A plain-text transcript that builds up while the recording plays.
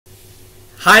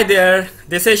Hi there,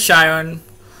 this is Shayan.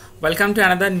 Welcome to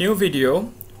another new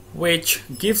video which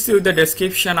gives you the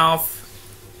description of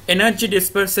energy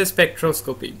dispersive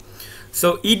spectroscopy.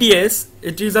 So EDS,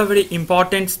 it is a very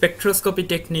important spectroscopy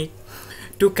technique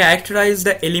to characterize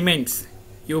the elements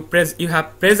you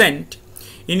have present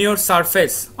in your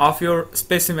surface of your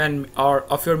specimen or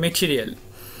of your material.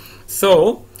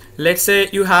 So let's say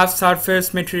you have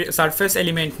surface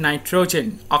element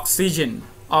nitrogen, oxygen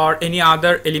or any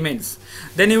other elements,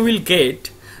 then you will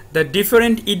get the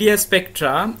different EDS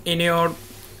spectra in your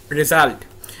result,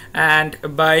 and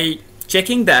by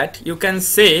checking that you can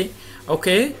say,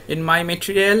 okay, in my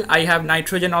material I have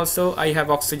nitrogen also, I have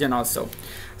oxygen also.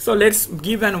 So let's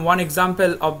give one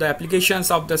example of the applications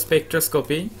of the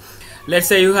spectroscopy. Let's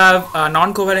say you have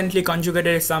non-covalently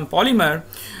conjugated some polymer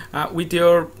with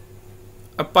your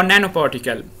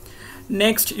nanoparticle.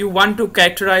 Next, you want to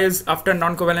characterize after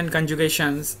non-covalent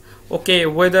conjugations, okay,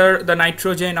 whether the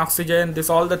nitrogen, oxygen,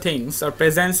 all the things are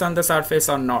present on the surface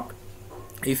or not.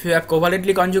 If you have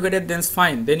covalently conjugated, then it's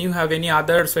fine. Then you have any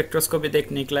other spectroscopy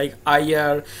technique like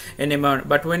IR, NMR.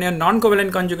 But when you're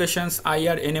non-covalent conjugations,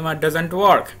 IR, NMR doesn't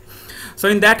work. So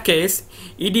in that case,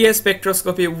 EDS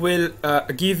spectroscopy will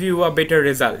give you a better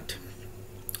result,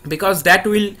 because that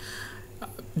will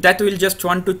just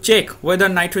want to check whether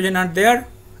nitrogen are there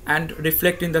and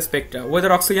reflect in the spectra,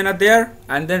 whether oxygen are there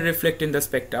and then reflect in the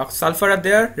spectra, sulfur are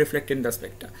there, reflect in the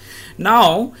spectra.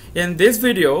 Now in this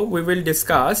video we will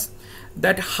discuss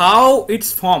that how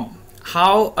it's formed,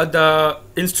 how the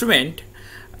instrument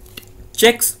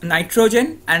checks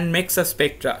nitrogen and makes a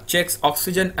spectra, checks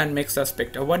oxygen and makes a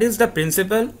spectra. What is the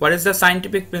principle, what is the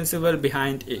scientific principle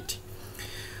behind it?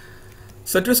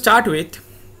 So to start with,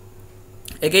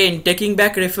 again, taking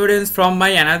back reference from my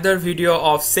another video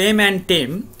of SEM and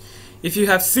TEM, if you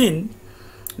have seen,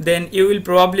 then you will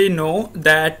probably know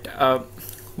that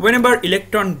whenever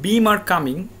electron beam are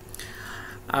coming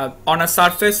on a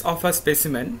surface of a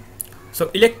specimen,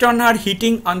 so electron are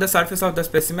hitting on the surface of the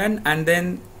specimen, and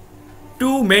then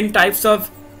two main types of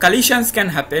collisions can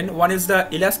happen. One is the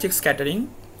elastic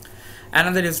scattering,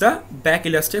 another is the back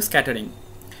elastic scattering.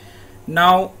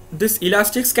 Now this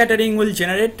elastic scattering will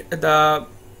generate the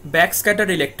back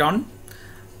scattered electron,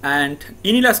 and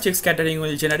inelastic scattering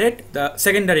will generate the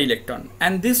secondary electron.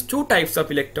 And these two types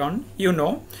of electron, you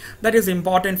know, that is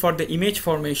important for the image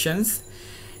formations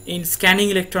in scanning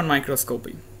electron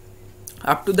microscopy.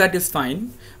 Up to that is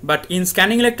fine, but in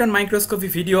scanning electron microscopy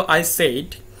video I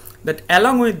said that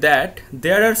along with that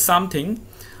there are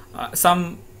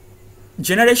some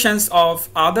generations of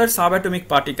other subatomic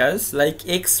particles like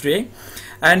X-ray,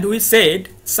 and we said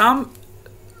some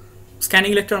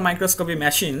scanning electron microscopy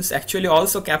machines actually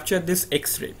also capture this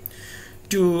X-ray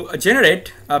to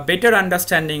generate a better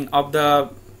understanding of the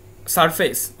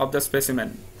surface of the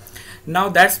specimen. Now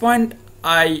that's point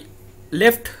I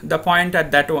left the point at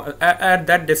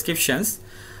that descriptions.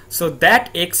 So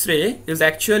that X-ray is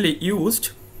actually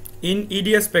used in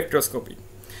EDS spectroscopy.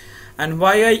 And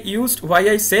why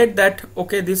I said that,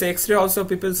 okay, this X-ray also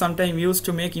people sometimes use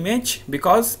to make image,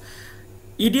 because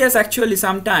EDS actually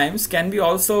sometimes can be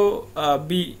also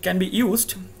be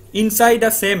used inside a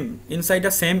SEM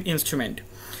instrument.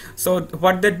 So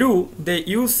what they do, they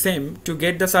use SEM to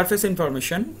get the surface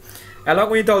information.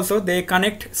 Along with also they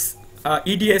connect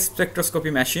EDS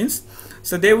spectroscopy machines,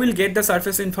 so they will get the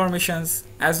surface informations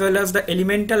as well as the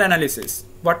elemental analysis,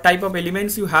 what type of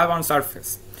elements you have on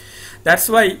surface. That's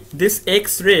why this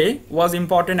X-ray was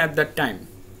important at that time.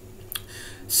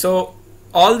 So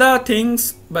all the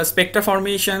things, but spectra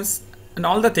formations and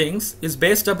all the things is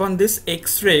based upon this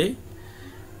X-ray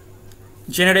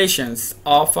generations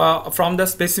of from the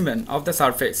specimen of the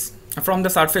surface, from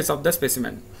the surface of the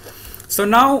specimen. So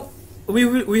now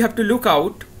we have to look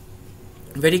out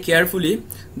very carefully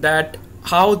that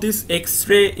how this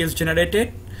X-ray is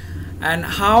generated, and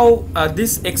how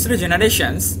this X-ray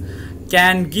generations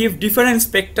can give different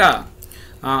spectra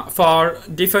for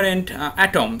different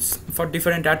atoms.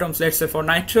 Let's say for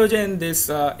nitrogen, this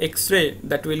X-ray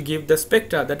that will give the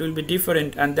spectra that will be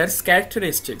different, and that's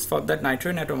characteristics for that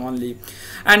nitrogen atom only.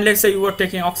 And let's say you were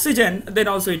taking oxygen, then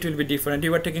also it will be different.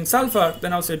 You were taking sulfur,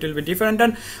 then also it will be different.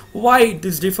 And why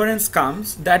this difference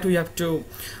comes, that we have to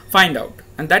find out,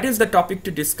 and that is the topic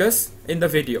to discuss in the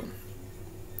video.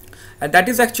 And that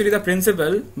is actually the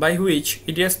principle by which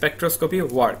EDS spectroscopy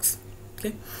works.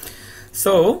 Okay,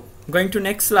 so going to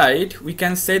next slide, we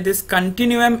can say this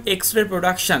continuum X-ray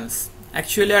productions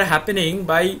actually are happening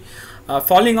by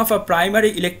falling of a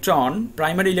primary electron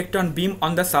beam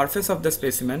on the surface of the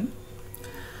specimen,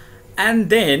 and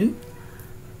then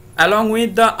along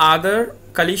with the other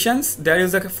collisions there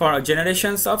is a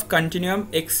generations of continuum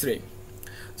X-ray.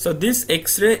 So this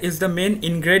X-ray is the main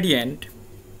ingredient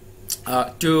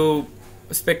to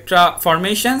spectra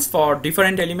formations for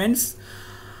different elements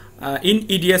in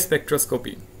EDS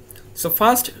spectroscopy. So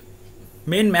first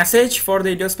main message for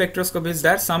the EDS spectroscopy is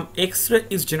that some X-ray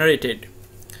is generated,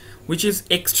 which is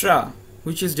extra,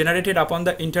 which is generated upon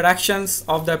the interactions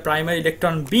of the primary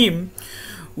electron beam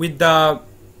with the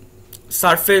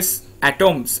surface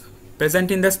atoms present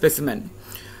in the specimen.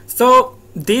 So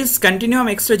these continuum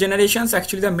X-ray generations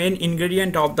actually the main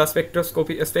ingredient of the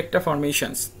spectroscopy spectra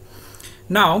formations.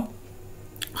 Now,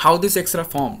 how this X-ray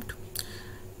formed?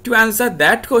 To answer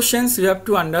that questions, you have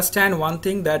to understand one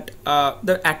thing, that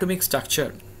the atomic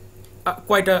structure,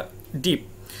 quite a deep.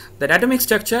 That atomic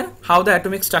structure, how the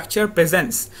atomic structure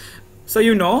presents. So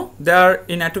you know, there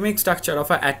in atomic structure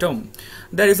of an atom,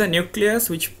 there is a nucleus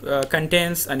which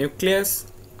contains a nucleus,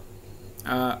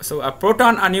 so a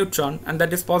proton, a neutron, and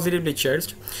that is positively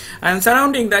charged, and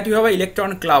surrounding that you have an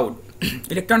electron cloud.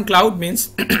 Electron cloud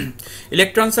means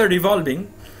electrons are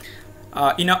revolving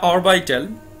in an orbital,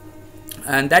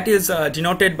 and that is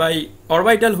denoted by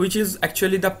orbital, which is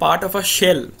actually the part of a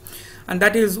shell, and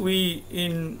that is we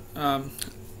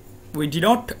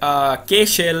denote K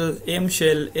shell, M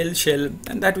shell, L shell,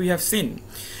 and that we have seen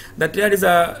that there is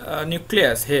a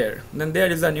nucleus here, then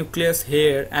there is a nucleus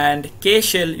here, and K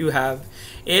shell you have,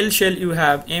 L shell you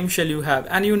have, M shell you have,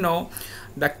 and you know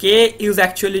the K is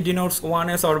actually denotes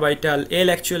 1s orbital, L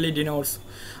actually denotes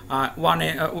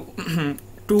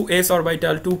 2s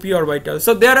orbital, 2p orbital.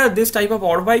 So there are this type of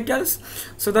orbitals.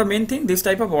 So the main thing, this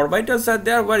type of orbitals are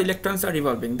there where electrons are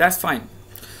revolving. That's fine.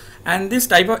 And this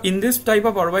type of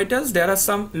orbitals, there are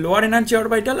some lower energy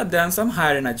orbital and there are some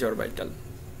higher energy orbital.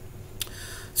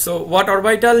 So what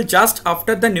orbital just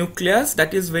after the nucleus,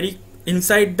 that is very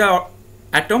inside the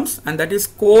atoms, and that is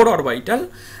core orbital,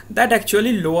 that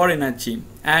actually lower energy.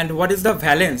 And what is the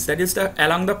valence? That is the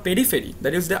along the periphery,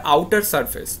 that is the outer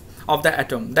surface of the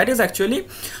atom, that is actually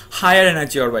higher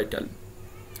energy orbital.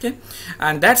 Okay,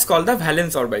 and that's called the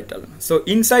valence orbital. So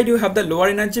inside you have the lower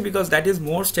energy because that is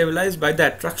more stabilized by the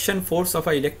attraction force of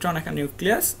an electron and a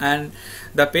nucleus, and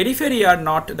the periphery are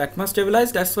not that much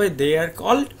stabilized. That's why they are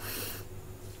called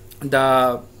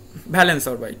the valence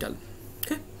orbital.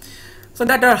 Okay, so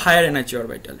that are higher energy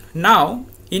orbital. Now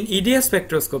in EDS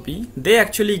spectroscopy, they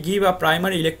actually give a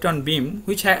primary electron beam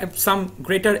which have some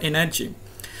greater energy,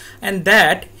 and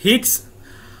that hits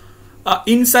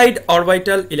inside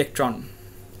orbital electron.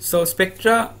 So in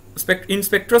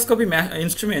spectroscopy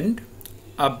instrument,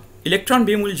 a electron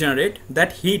beam will generate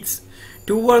that hits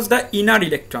towards the inner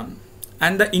electron,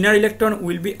 and the inner electron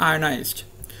will be ionized.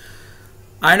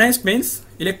 Ionized means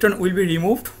electron will be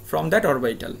removed from that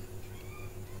orbital.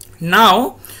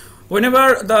 Now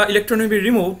whenever the electron will be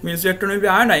removed, means electron will be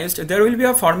ionized, there will be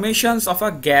a formations of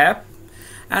a gap,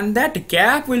 and that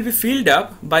gap will be filled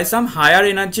up by some higher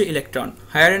energy electron.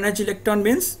 Higher energy electron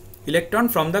means electron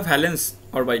from the valence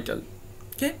orbital.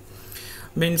 Okay,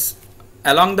 means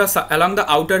along the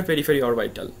outer periphery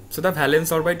orbital. So the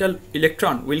valence orbital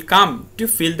electron will come to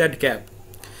fill that gap.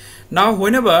 Now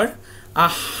whenever a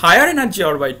higher energy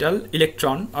orbital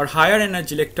electron or higher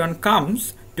energy electron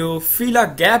comes to fill a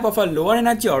gap of a lower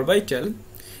energy orbital,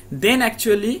 then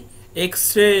actually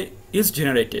X-ray is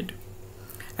generated,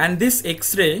 and this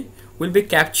X-ray will be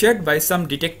captured by some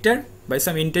detector, by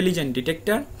some intelligent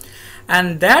detector,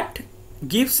 and that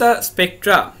gives a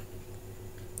spectra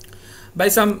by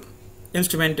some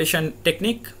instrumentation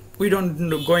technique. We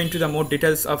don't go into the more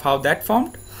details of how that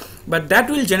formed, but that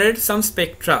will generate some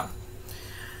spectra.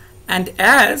 And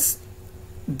as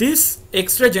this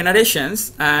X-ray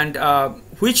generations and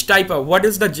which type of, what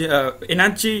is the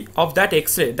energy of that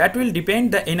X-ray, that will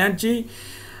depend the energy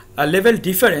level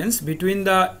difference between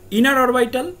the inner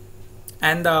orbital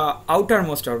and the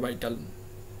outermost orbital.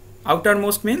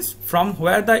 Outermost means from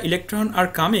where the electron are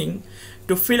coming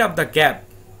to fill up the gap.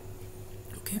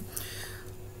 Okay,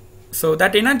 so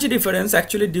that energy difference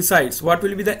actually decides what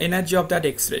will be the energy of that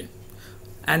X-ray,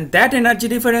 and that energy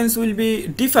difference will be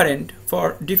different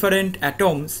for different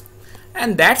atoms,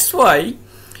 and that's why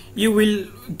you will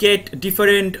get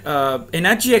different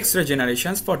energy X-ray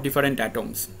generations for different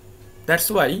atoms.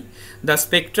 That's why the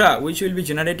spectra which will be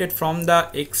generated from the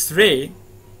X-ray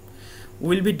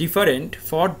will be different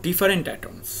for different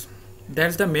atoms.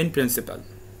 That's the main principle.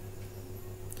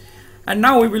 And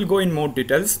now we will go in more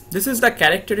details. This is the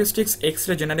characteristics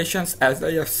X-ray generations. As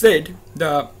I have said,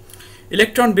 the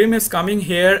electron beam is coming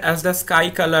here as the sky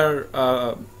color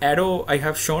arrow I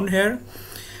have shown here,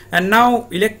 and now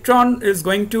electron is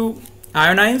going to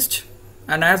ionized,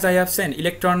 and as I have said,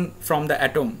 electron from the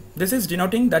atom, this is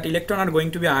denoting that electron are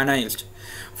going to be ionized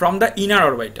from the inner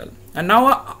orbital. And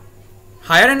now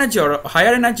higher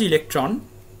energy electron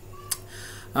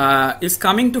is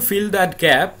coming to fill that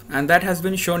gap, and that has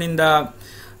been shown in the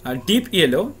deep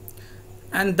yellow,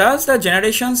 and thus the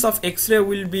generations of X-ray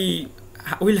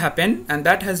will happen, and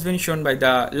that has been shown by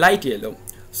the light yellow.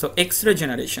 So X-ray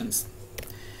generations.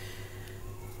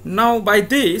 Now by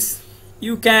this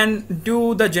you can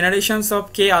do the generations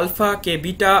of K alpha, K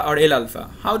beta or L alpha.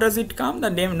 How does it come?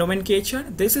 The name nomenclature.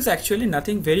 This is actually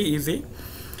nothing very easy.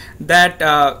 That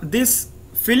this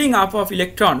filling up of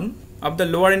electron of the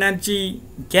lower energy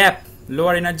gap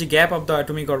of the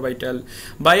atomic orbital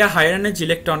by a higher energy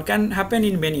electron can happen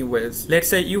in many ways. Let's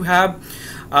say you have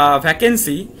a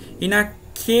vacancy in a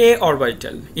K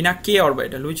orbital,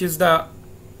 which is the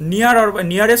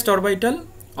nearest orbital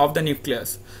of the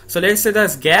nucleus. So let's say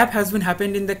this gap has been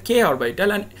happened in the K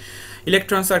orbital and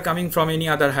electrons are coming from any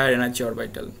other higher energy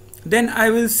orbital. Then I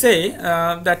will say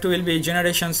that will be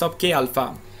generations of K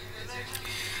alpha,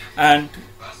 and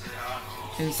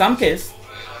in some case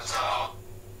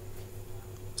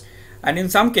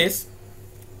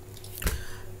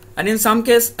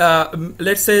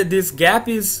let's say this gap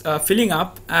is filling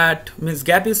up at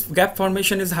gap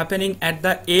formation is happening at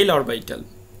the L orbital,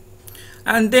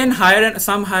 and then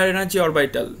some higher energy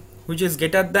orbital which is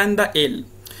greater than the L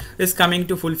is coming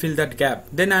to fulfill that gap.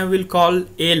 Then I will call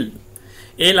L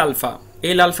alpha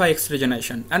X-ray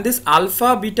generation. And this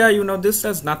alpha beta, you know this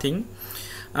as nothing.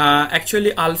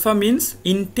 Actually alpha means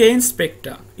intense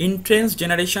spectra, intense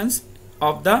generations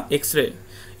of the X-ray.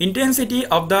 Intensity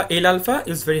of the L alpha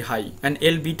is very high and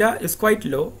L beta is quite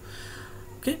low.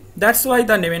 Okay, that's why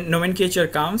the nomenclature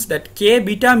comes that K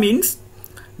beta means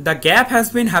the gap has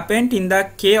been happened in the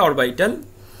K orbital,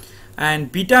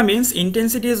 and beta means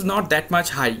intensity is not that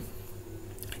much high.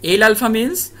 L alpha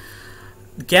means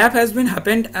gap has been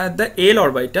happened at the L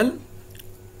orbital,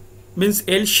 means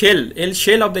L shell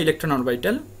of the electron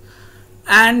orbital,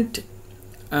 and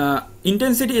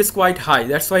intensity is quite high.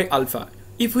 That's why alpha.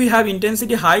 If we have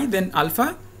intensity high, then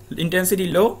alpha, intensity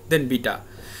low, then beta.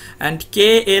 And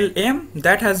KLM,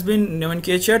 that has been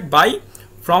nomenclatured by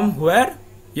from where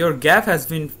your gap has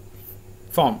been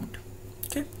formed.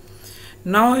 Okay.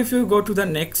 Now if you go to the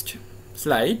next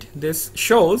slide, this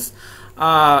shows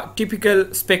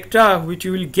typical spectra which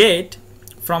you will get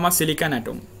from a silicon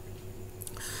atom.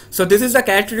 So this is the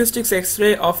characteristics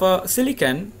X-ray of a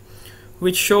silicon,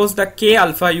 which shows the K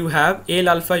alpha you have, L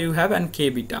alpha you have, and K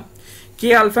beta.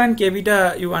 K alpha and K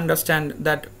beta, you understand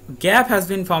that gap has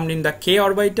been formed in the K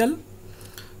orbital,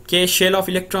 K shell of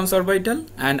electrons orbital,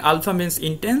 and alpha means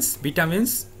intense, beta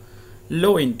means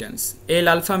low intense. L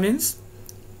alpha means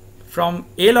from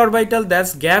L orbital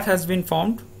that gap has been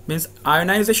formed, means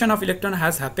ionization of electron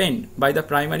has happened by the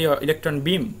primary or electron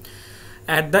beam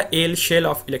at the L shell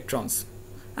of electrons,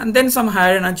 and then some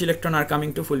higher energy electron are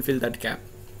coming to fulfill that gap.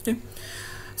 Okay.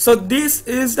 So this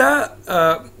is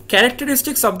the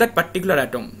characteristics of that particular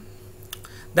atom.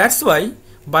 That's why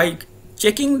by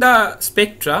checking the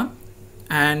spectra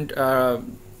and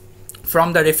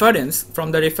from the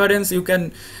reference you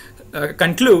can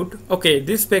conclude, okay,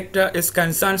 this spectra is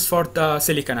concerns for the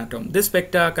silicon atom, this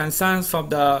spectra concerns for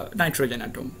the nitrogen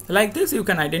atom. Like this you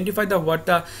can identify the what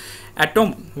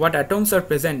atoms are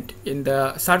present in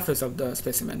the surface of the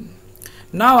specimen.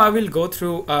 Now I will go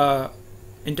through a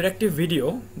interactive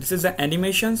video. This is the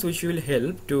animations which will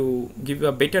help to give you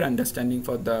a better understanding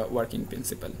for the working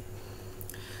principle.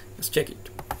 Let's check it.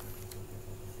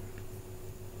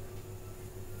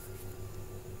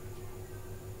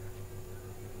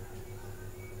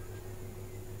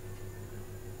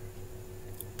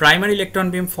 Primary electron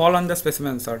beam fall on the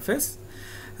specimen surface,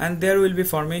 and there will be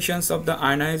formations of the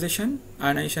ionization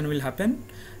will happen,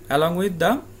 along with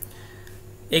the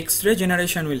X-ray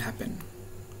generation will happen.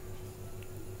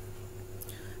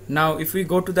 Now if we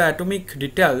go to the atomic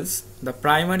details, the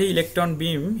primary electron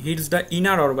beam hits the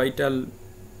inner orbital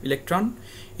electron,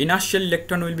 inertial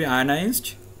electron will be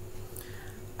ionized,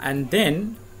 and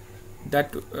then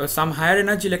that some higher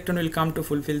energy electron will come to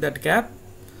fulfill that gap,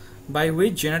 by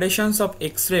which generations of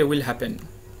X-ray will happen,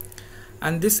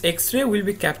 and this X-ray will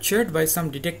be captured by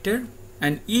some detector,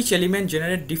 and each element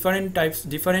generate different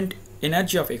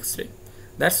energy of X-ray.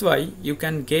 That's why you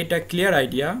can get a clear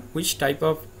idea which type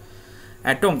of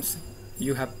atoms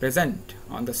you have present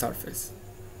on the surface.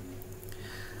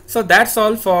 So that's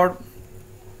all for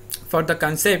the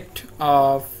concept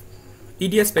of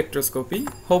EDS spectroscopy.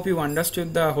 Hope you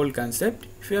understood the whole concept.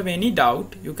 If you have any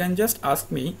doubt, you can just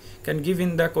ask me, can give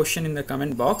in the question in the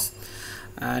comment box,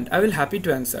 and I will happy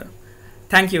to answer.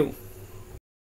 Thank you.